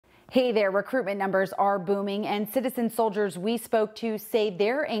Hey there, recruitment numbers are booming, and citizen soldiers we spoke to say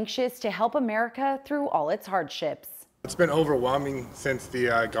they're anxious to help America through all its hardships. It's been overwhelming since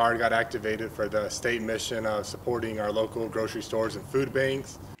the Guard got activated for the state mission of supporting our local grocery stores and food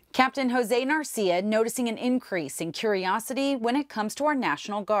banks. Captain Jose Narcia noticing an increase in curiosity when it comes to our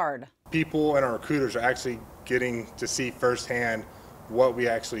National Guard. People and our recruiters are actually getting to see firsthand what we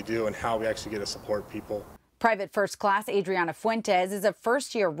actually do and how we actually get to support people. Private First Class Adriana Fuentes is a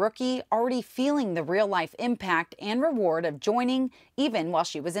first-year rookie already feeling the real-life impact and reward of joining even while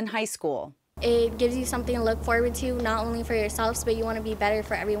she was in high school. It gives you something to look forward to, not only for yourselves, but you want to be better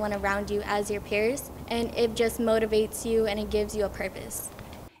for everyone around you as your peers. And it just motivates you and it gives you a purpose.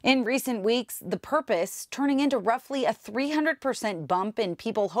 In recent weeks, the purpose turning into roughly a 300% bump in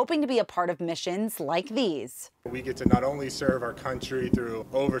people hoping to be a part of missions like these. We get to not only serve our country through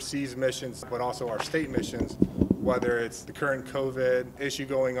overseas missions, but also our state missions, whether it's the current COVID issue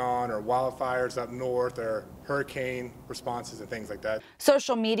going on or wildfires up north or hurricane responses and things like that.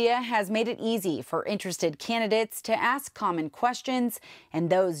 Social media has made it easy for interested candidates to ask common questions, and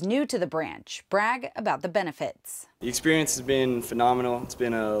those new to the branch brag about the benefits. The experience has been phenomenal. It's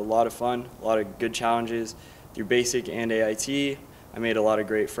been a lot of fun, a lot of good challenges through basic and AIT. I made a lot of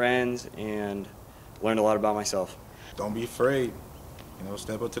great friends and learned a lot about myself. Don't be afraid,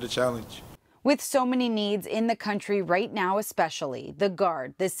 step up to the challenge. With so many needs in the country right now especially, the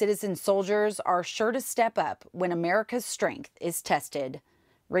Guard, the citizen soldiers are sure to step up when America's strength is tested.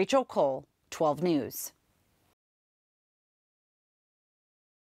 Rachel Cole, 12 News.